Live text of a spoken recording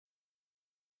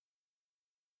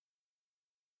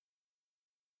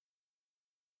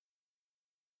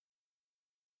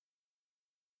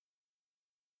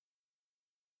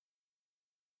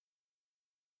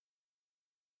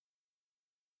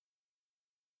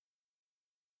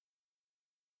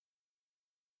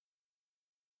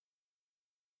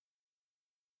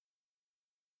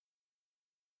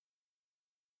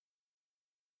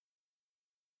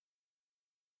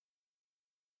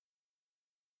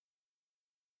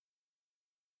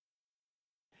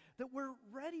that we're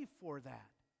ready for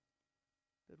that.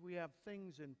 That we have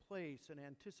things in place and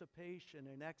anticipation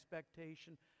and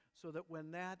expectation so that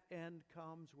when that end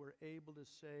comes, we're able to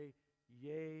say,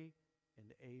 yea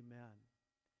and amen.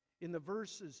 In the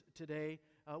verses today,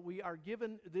 we are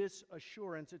given this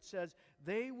assurance. It says,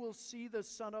 they will see the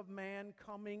Son of Man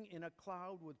coming in a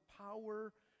cloud with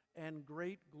power and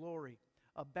great glory.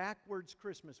 A backwards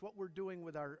Christmas. What we're doing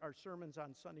with our sermons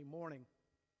on Sunday morning,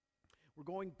 we're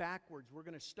going backwards. We're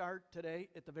going to start today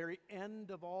at the very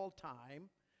end of all time,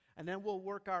 and then we'll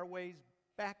work our ways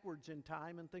backwards in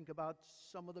time and think about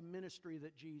some of the ministry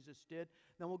that Jesus did.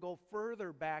 Then we'll go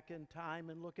further back in time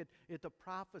and look at the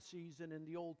prophecies and in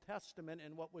the Old Testament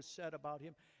and what was said about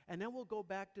him. And then we'll go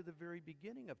back to the very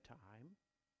beginning of time,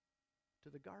 to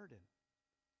the garden,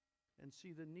 and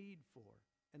see the need for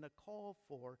and the call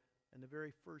for and the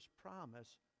very first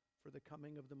promise for the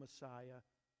coming of the Messiah,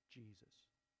 Jesus.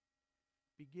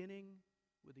 Beginning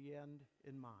with the end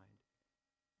in mind.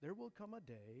 There will come a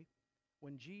day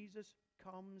when Jesus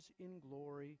comes in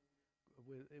glory,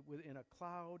 in a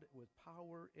cloud with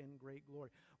power and great glory.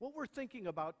 What we're thinking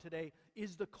about today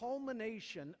is the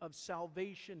culmination of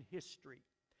salvation history.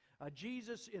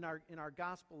 Jesus, in our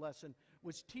gospel lesson,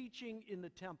 was teaching in the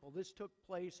temple. This took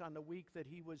place on the week that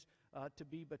he was to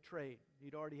be betrayed.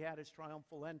 He'd already had his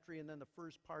triumphal entry, and then the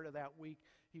first part of that week,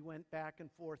 he went back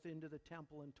and forth into the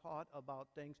temple and taught about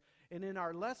things. And in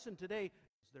our lesson today,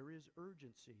 there is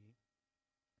urgency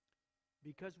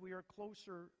because we are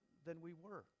closer than we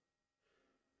were.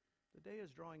 The day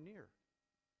is drawing near.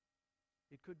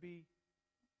 It could be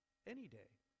any day.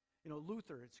 You know,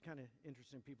 Luther, it's kind of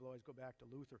interesting. People always go back to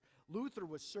Luther. Luther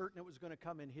was certain it was going to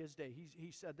come in his day.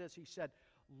 He said this. He said,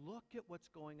 look at what's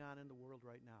going on in the world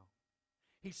right now.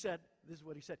 He said, this is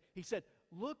what he said. He said,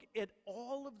 look at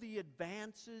all of the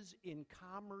advances in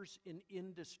commerce, in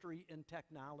industry, in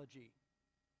technology.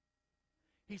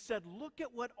 He said, look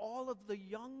at what all of the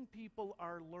young people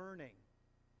are learning.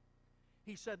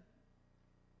 He said,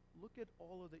 look at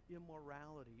all of the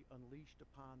immorality unleashed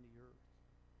upon the earth.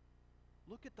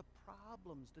 Look at the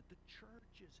problems that the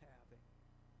church is having.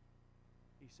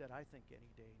 He said, I think any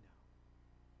day now.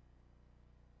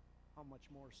 How much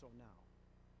more so now?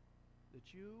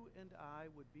 That you and I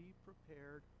would be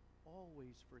prepared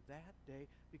always for that day,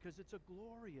 because it's a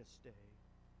glorious day.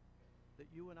 That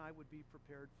you and I would be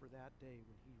prepared for that day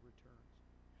when he returns.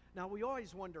 Now, we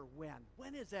always wonder when.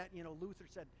 When is that? You know, Luther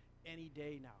said any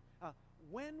day now.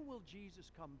 When will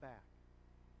Jesus come back?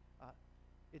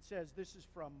 It says, this is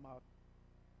from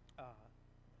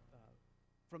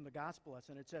the gospel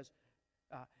lesson. It says,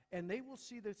 and they will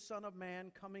see the Son of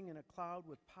Man coming in a cloud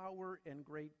with power and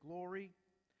great glory.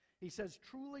 He says,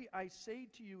 truly I say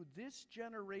to you, this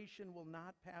generation will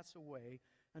not pass away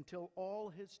until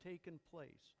all has taken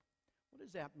place. What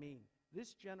does that mean?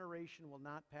 This generation will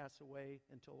not pass away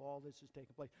until all this has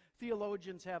taken place.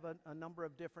 Theologians have a number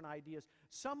of different ideas.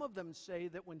 Some of them say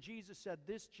that when Jesus said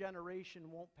this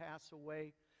generation won't pass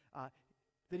away,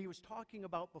 that he was talking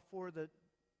about before the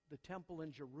temple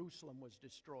in Jerusalem was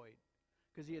destroyed.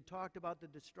 Because he had talked about the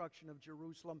destruction of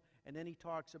Jerusalem, and then he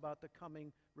talks about the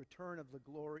coming return of the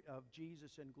glory of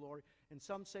Jesus in glory. And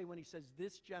some say when he says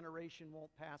this generation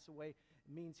won't pass away,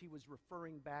 it means he was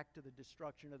referring back to the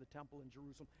destruction of the temple in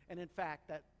Jerusalem. And in fact,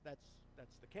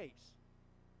 that's the case.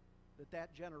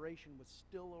 That generation was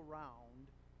still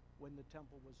around when the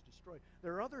temple was destroyed.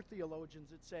 There are other theologians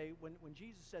that say when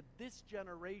Jesus said this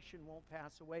generation won't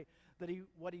pass away, that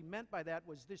what he meant by that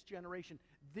was this generation,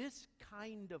 this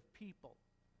kind of people,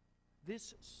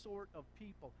 this sort of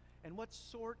people. And what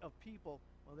sort of people?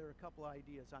 Well, there are a couple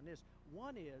ideas on this.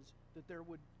 One is that there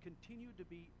would continue to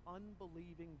be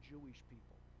unbelieving Jewish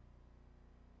people.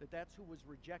 That's who was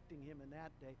rejecting him in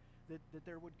that day. That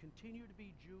there would continue to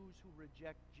be Jews who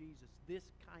reject Jesus, this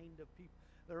kind of people.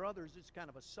 There are others, it's kind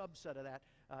of a subset of that,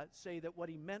 say that what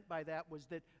he meant by that was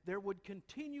that there would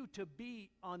continue to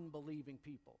be unbelieving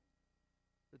people.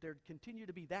 That there'd continue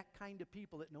to be that kind of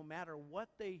people that no matter what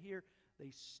they hear,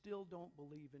 they still don't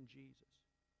believe in Jesus.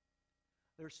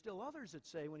 There are still others that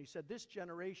say when he said this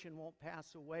generation won't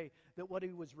pass away, that what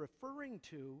he was referring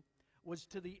to was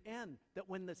to the end, that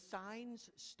when the signs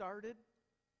started,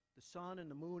 the sun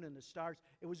and the moon and the stars,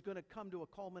 it was going to come to a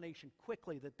culmination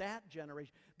quickly, that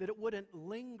generation, that it wouldn't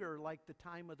linger like the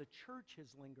time of the church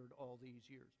has lingered all these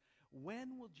years.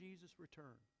 When will Jesus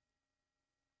return?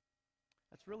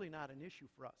 That's really not an issue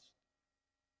for us.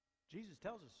 Jesus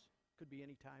tells us it could be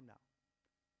any time now.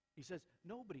 He says,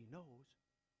 nobody knows.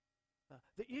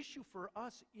 The issue for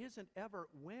us isn't ever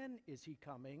when is he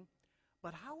coming,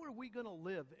 but how are we going to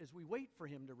live as we wait for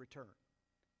him to return?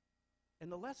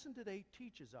 And the lesson today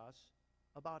teaches us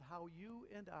about how you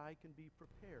and I can be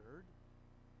prepared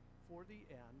for the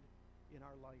end in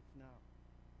our life now.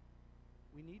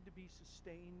 We need to be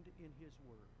sustained in His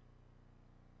Word.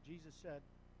 Jesus said,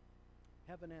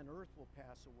 heaven and earth will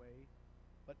pass away,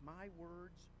 but my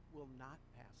words will not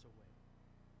pass away.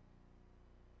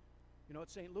 You know, at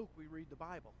St. Luke, we read the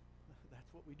Bible.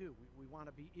 That's what we do. We want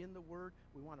to be in the Word.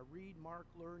 We want to read, mark,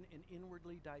 learn, and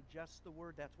inwardly digest the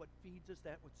Word. That's what feeds us.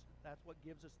 That's what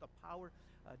gives us the power.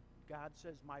 God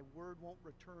says, my Word won't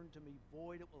return to me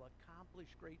void. It will accomplish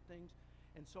great things.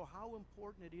 And so how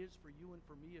important it is for you and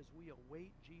for me as we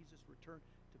await Jesus' return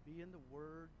to be in the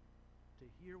Word, to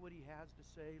hear what He has to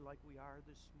say like we are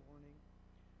this morning.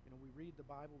 You know, we read the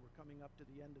Bible. We're coming up to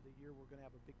the end of the year. We're going to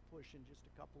have a big push in just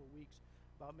a couple of weeks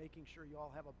about making sure you all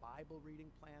have a Bible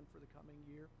reading plan for the coming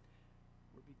year.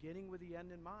 We're beginning with the end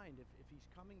in mind. If He's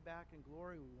coming back in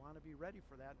glory, we want to be ready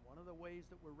for that. And one of the ways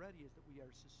that we're ready is that we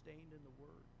are sustained in the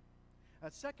Word.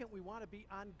 Second, we want to be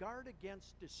on guard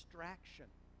against distraction.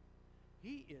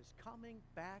 He is coming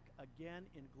back again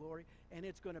in glory, and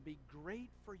it's going to be great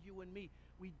for you and me.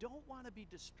 We don't want to be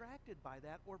distracted by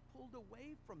that or pulled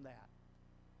away from that.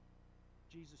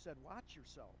 Jesus said, watch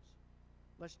yourselves,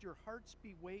 lest your hearts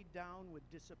be weighed down with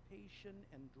dissipation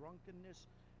and drunkenness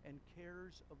and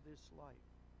cares of this life.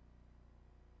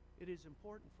 It is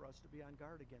important for us to be on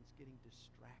guard against getting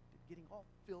distracted, getting all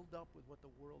filled up with what the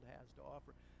world has to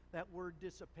offer. That word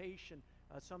dissipation,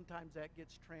 sometimes that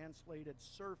gets translated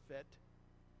surfeit,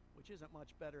 which isn't much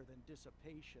better than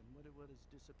dissipation. What is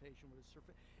dissipation? What is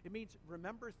surfeit? It means,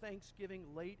 remember Thanksgiving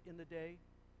late in the day?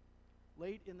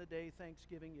 Late in the day,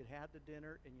 Thanksgiving, you'd had the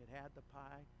dinner and you'd had the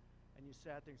pie, and you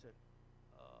sat there and said,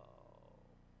 oh,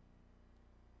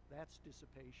 that's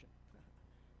dissipation.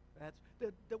 That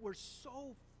we're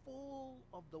so full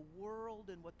of the world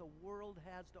and what the world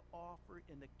has to offer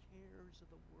in the cares of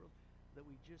the world that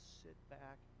we just sit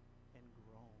back and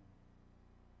groan.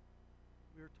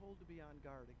 We are told to be on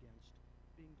guard against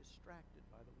being distracted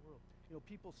by the world. You know,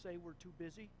 people say we're too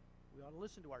busy. We ought to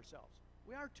listen to ourselves.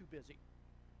 We are too busy.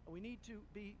 And we need to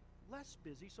be less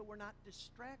busy so we're not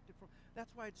distracted from.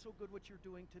 That's why it's so good what you're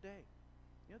doing today.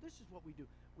 You know, this is what we do.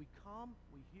 We come,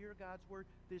 we hear God's Word.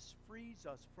 This frees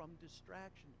us from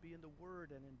distractions, be in the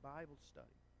Word and in Bible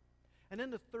study. And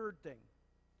then the third thing,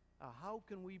 how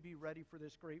can we be ready for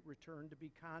this great return? To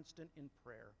be constant in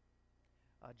prayer.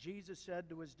 Jesus said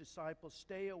to His disciples,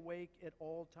 stay awake at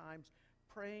all times,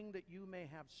 praying that you may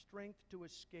have strength to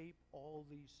escape all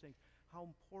these things. How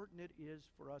important it is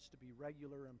for us to be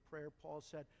regular in prayer. Paul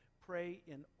said, pray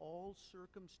in all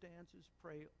circumstances,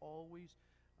 pray always.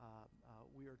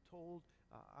 We are told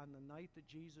on the night that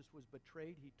Jesus was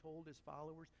betrayed, He told His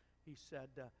followers, He said,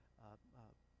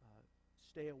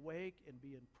 stay awake and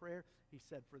be in prayer. He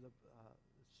said, for the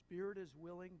spirit is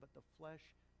willing, but the flesh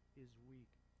is weak.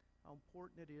 How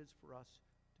important it is for us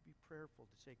to be prayerful,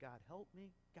 to say, God, help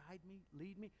me, guide me,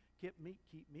 lead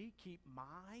me, keep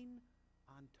mine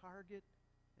on target,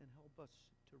 and help us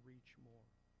to reach more.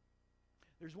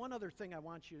 There's one other thing I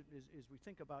want you, as we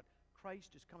think about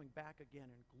Christ is coming back again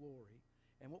in glory,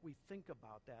 and what we think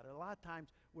about that. A lot of times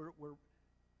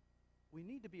we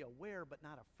need to be aware but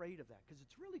not afraid of that, because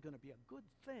it's really going to be a good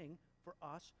thing for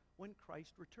us when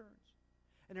Christ returns.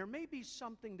 And there may be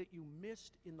something that you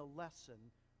missed in the lesson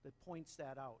that points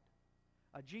that out.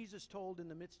 Jesus told in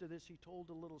the midst of this, He told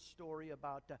a little story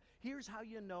about, here's how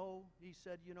you know. He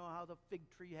said, you know how the fig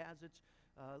tree has its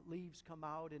leaves come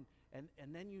out,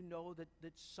 and then you know that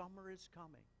summer is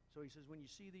coming. So He says, when you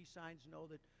see these signs, know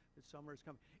that summer is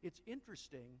coming. It's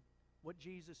interesting what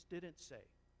Jesus didn't say.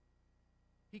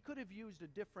 He could have used a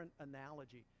different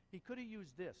analogy. He could have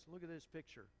used this. Look at this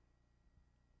picture.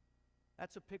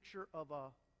 That's a picture of a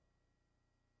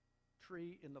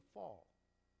tree in the fall.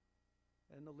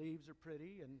 And the leaves are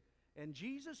pretty. And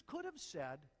Jesus could have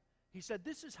said, He said,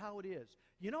 this is how it is.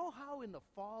 You know how in the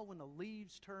fall when the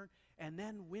leaves turn and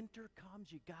then winter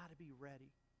comes, you got to be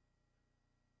ready.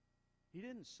 He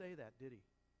didn't say that, did He?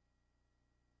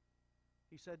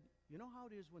 He said, you know how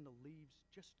it is when the leaves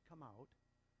just come out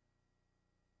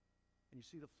and you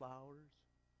see the flowers?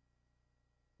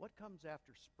 What comes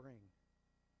after spring?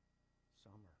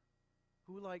 Summer.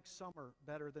 Who likes summer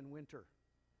better than winter?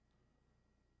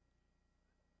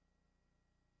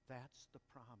 That's the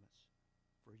promise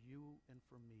for you and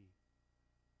for me.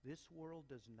 This world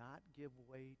does not give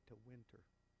way to winter,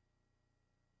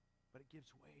 but it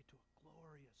gives way to a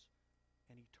glorious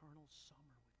and eternal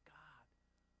summer with God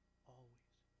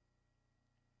always.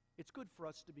 It's good for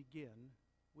us to begin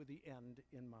with the end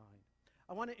in mind.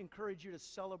 I want to encourage you to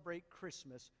celebrate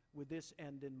Christmas with this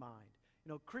end in mind.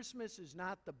 You know, Christmas is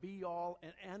not the be-all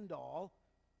and end-all.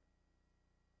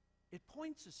 It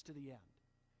points us to the end.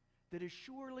 That as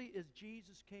surely as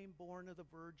Jesus came born of the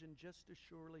Virgin, just as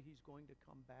surely he's going to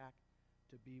come back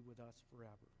to be with us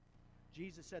forever.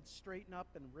 Jesus said, straighten up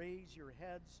and raise your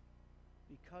heads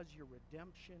because your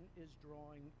redemption is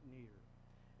drawing near.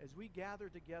 As we gather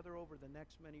together over the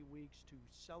next many weeks to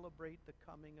celebrate the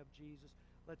coming of Jesus,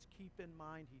 let's keep in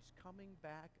mind he's coming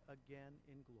back again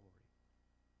in glory.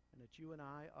 And that you and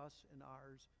I, us and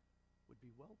ours, would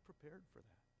be well prepared for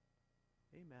that.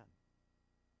 Amen.